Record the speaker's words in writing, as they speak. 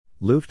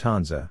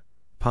Lufthansa,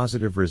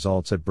 positive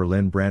results at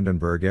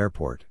Berlin-Brandenburg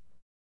Airport.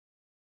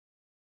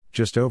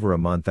 Just over a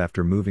month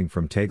after moving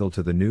from Tegel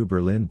to the new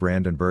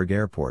Berlin-Brandenburg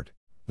Airport,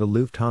 the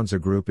Lufthansa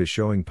Group is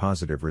showing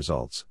positive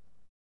results.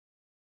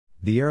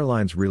 The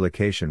airline's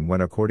relocation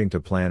went according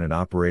to plan and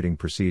operating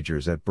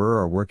procedures at BER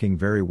are working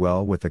very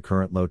well with the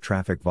current low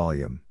traffic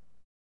volume.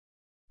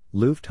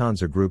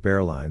 Lufthansa Group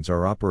airlines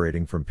are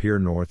operating from Pier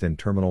North in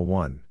Terminal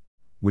 1,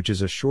 which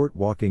is a short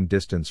walking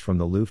distance from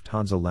the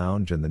Lufthansa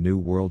Lounge and the new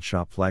World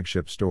Shop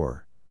flagship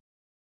store.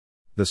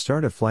 The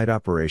start of flight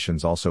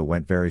operations also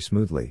went very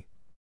smoothly.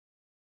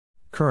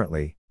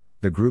 Currently,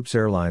 the group's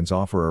airlines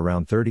offer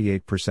around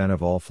 38%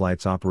 of all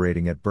flights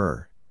operating at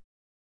BER.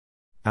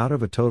 Out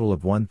of a total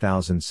of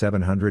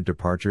 1,700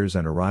 departures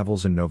and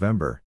arrivals in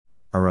November,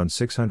 around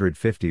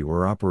 650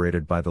 were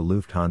operated by the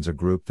Lufthansa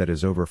Group, that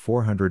is over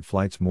 400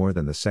 flights more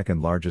than the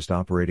second largest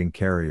operating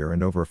carrier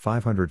and over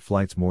 500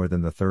 flights more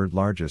than the third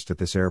largest at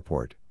this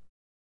airport.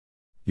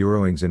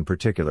 Eurowings in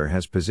particular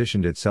has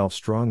positioned itself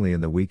strongly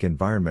in the weak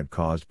environment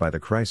caused by the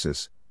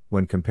crisis,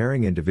 when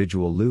comparing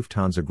individual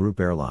Lufthansa Group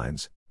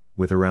airlines.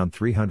 With around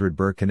 300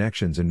 BER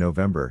connections in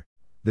November,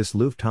 this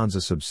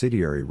Lufthansa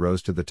subsidiary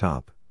rose to the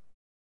top.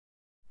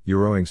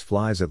 Eurowings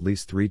flies at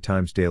least 3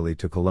 times daily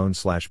to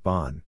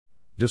Cologne/Bonn,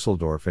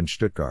 Düsseldorf and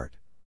Stuttgart.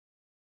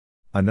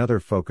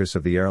 Another focus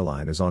of the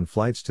airline is on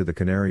flights to the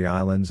Canary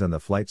Islands, and the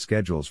flight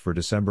schedules for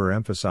December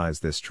emphasize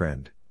this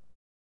trend.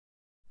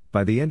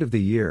 By the end of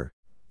the year,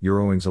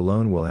 Eurowings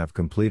alone will have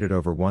completed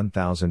over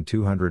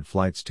 1,200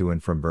 flights to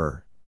and from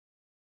BER.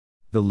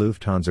 The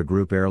Lufthansa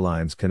Group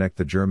airlines connect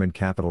the German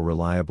capital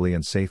reliably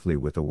and safely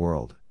with the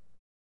world.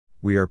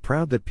 We are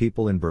proud that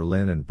people in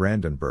Berlin and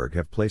Brandenburg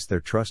have placed their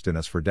trust in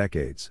us for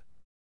decades.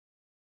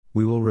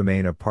 We will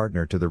remain a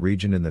partner to the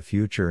region in the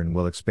future and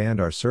will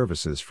expand our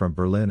services from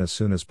Berlin as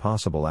soon as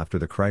possible after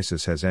the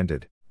crisis has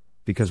ended,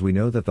 because we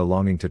know that the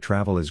longing to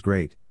travel is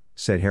great,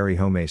 said Harry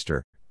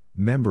Hohmeister,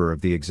 member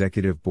of the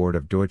executive board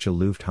of Deutsche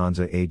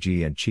Lufthansa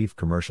AG and chief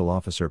commercial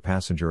officer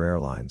Passenger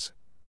Airlines.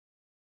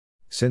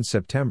 Since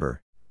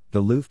September,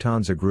 the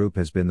Lufthansa Group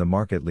has been the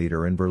market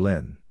leader in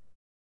Berlin.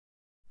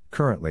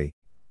 Currently,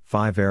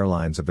 5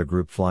 airlines of the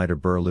group fly to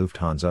BER: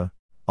 Lufthansa,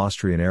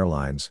 Austrian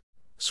Airlines,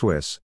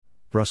 Swiss,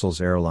 Brussels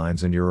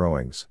Airlines and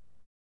Eurowings.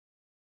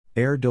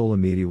 Air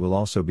Dolomiti will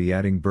also be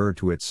adding BER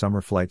to its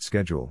summer flight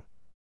schedule.